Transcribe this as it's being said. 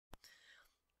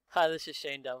Hi, this is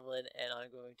Shane Devlin, and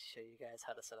I'm going to show you guys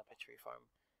how to set up a tree farm.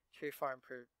 Tree farm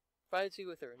provides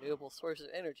you with a renewable source of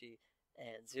energy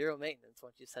and zero maintenance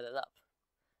once you set it up.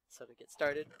 So to get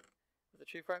started with a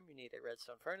tree farm, you need a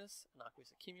redstone furnace, an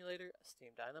aqueous accumulator, a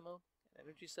steam dynamo, an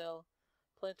energy cell,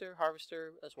 planter,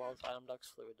 harvester, as well as item ducts,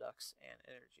 fluid ducts, and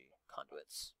energy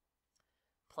conduits.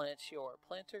 Plant your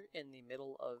planter in the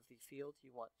middle of the field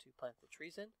you want to plant the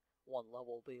trees in, one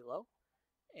level below,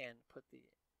 and put the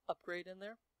upgrade in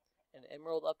there. An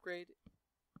emerald upgrade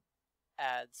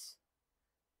adds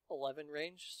 11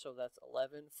 range, so that's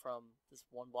 11 from this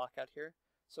one block out here.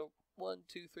 So 1,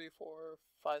 2, 3, 4,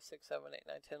 5, 6, 7, 8,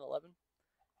 9, 10, 11,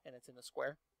 and it's in a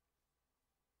square.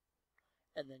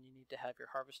 And then you need to have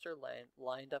your harvester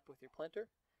lined up with your planter.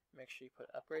 Make sure you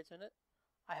put upgrades in it.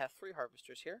 I have 3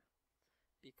 harvesters here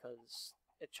because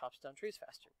it chops down trees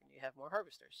faster when you have more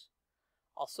harvesters.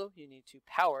 Also, you need to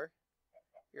power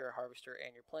your harvester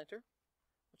and your planter,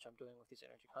 which I'm doing with these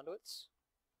energy conduits.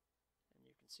 And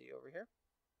you can see over here,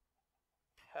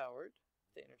 powered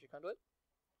the energy conduit.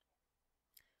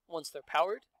 Once they're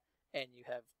powered and you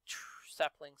have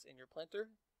saplings in your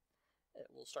planter,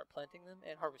 it will start planting them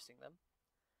and harvesting them.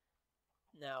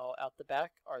 Now out the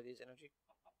back are these item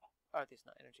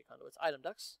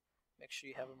ducts. Make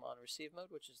sure you have them on receive mode,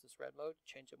 which is this red mode.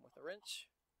 Change them with a wrench,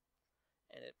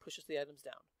 and it pushes the items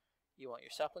down. You want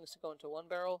your saplings to go into one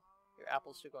barrel, your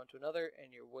apples to go into another, and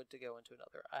your wood to go into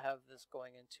another. I have this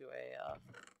going into a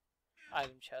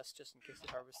item chest just in case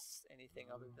it harvests anything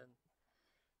other than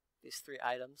these 3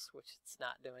 items, which it's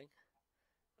not doing.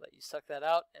 But you suck that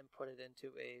out and put it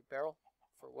into a barrel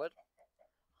for wood.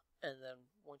 And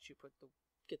then once you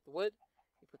get the wood,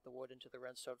 you put the wood into the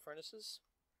redstone furnaces.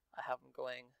 I have them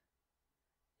going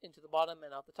into the bottom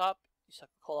and out the top. You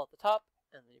suck the coal out the top,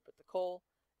 and then you put the coal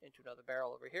into another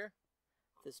barrel over here.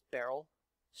 This barrel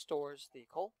stores the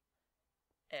coal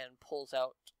and pulls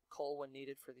out coal when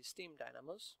needed for the steam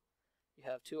dynamos. You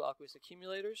have 2 aqueous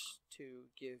accumulators to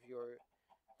give your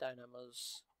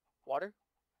dynamos water.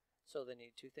 So they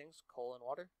need 2 things, coal and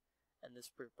water, and this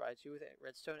provides you with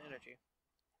redstone energy.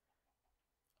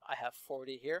 I have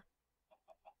 40 here,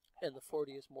 and the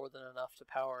 40 is more than enough to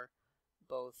power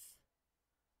both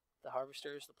the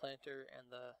harvesters, the planter,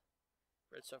 and the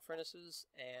redstone furnaces,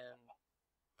 and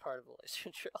part of the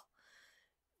laser drill.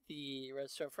 The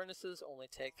redstone furnaces only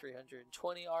take 320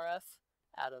 RF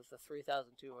out of the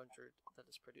 3,200 that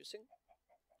is producing.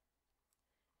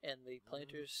 And the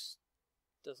planters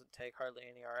doesn't take hardly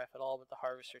any RF at all, but the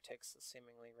harvester takes a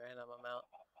seemingly random amount.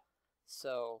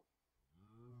 So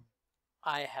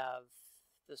I have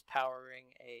this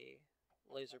powering a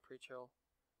laser pre-drill,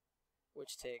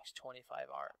 which takes 2,500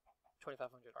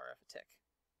 RF a tick.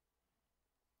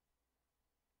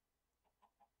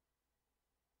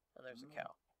 And there's a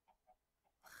cow.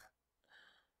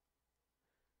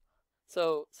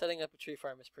 So setting up a tree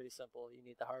farm is pretty simple. You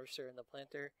need the harvester and the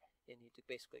planter. You need to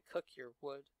basically cook your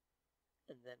wood,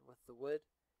 and then with the wood,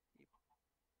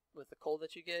 with the coal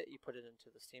that you get, you put it into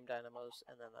the steam dynamos,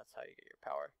 and then that's how you get your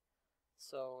power.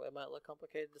 So it might look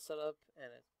complicated to set up,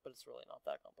 but it's really not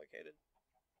that complicated.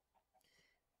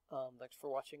 Thanks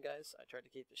for watching, guys. I tried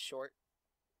to keep this short.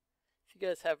 If you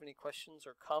guys have any questions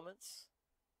or comments,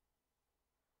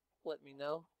 let me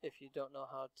know. If you don't know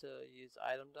how to use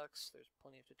item ducts, there's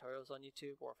plenty of tutorials on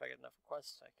YouTube, or if I get enough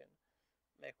requests, I can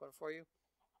make one for you.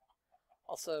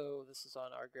 Also, this is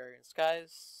on Agrarian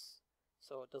Skies,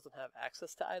 so it doesn't have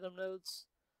access to item nodes.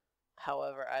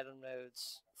 However, item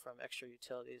nodes from extra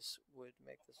utilities would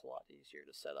make this a lot easier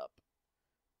to set up.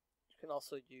 You can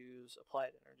also use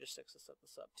Applied Energistics to set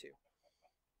this up too,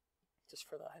 just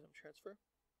for the item transfer.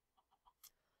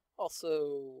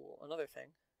 Also, another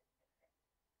thing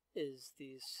is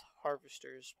these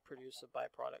harvesters produce a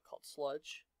byproduct called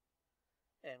sludge,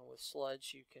 and with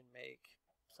sludge you can make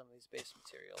some of these base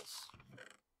materials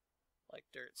like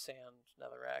dirt, sand,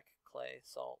 netherrack, clay,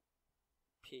 salt,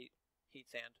 peat,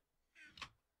 heat sand,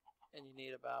 and you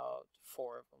need about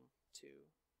 4 of them to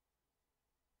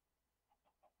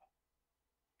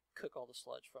cook all the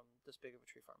sludge from this big of a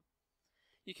tree farm.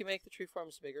 You can make the tree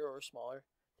farms bigger or smaller.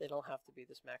 They don't have to be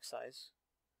this max size.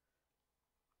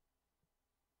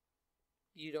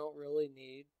 You don't really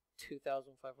need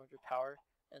 2,500 power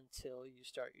until you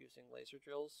start using laser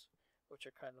drills, which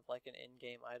are kind of like an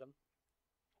in-game item,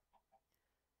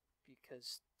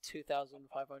 because 2,500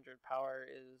 power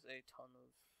is a ton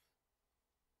of...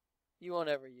 You won't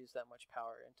ever use that much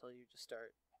power until you just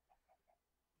start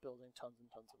building tons and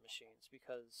tons of machines,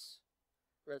 because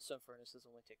redstone furnaces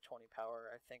only take 20 power.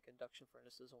 I think induction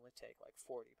furnaces only take like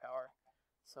 40 power.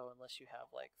 So unless you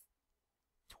have like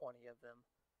 20 of them,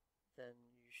 then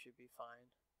you should be fine.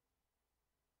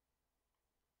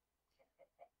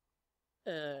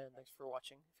 And thanks for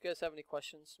watching. If you guys have any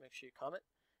questions, make sure you comment.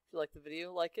 If you like the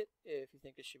video, like it. If you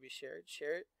think it should be shared,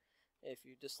 share it. If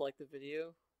you dislike the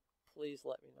video, please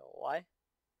let me know why.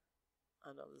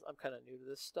 I know I'm kind of new to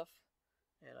this stuff,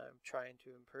 and I'm trying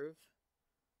to improve.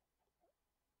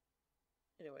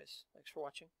 Anyways, thanks for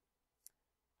watching.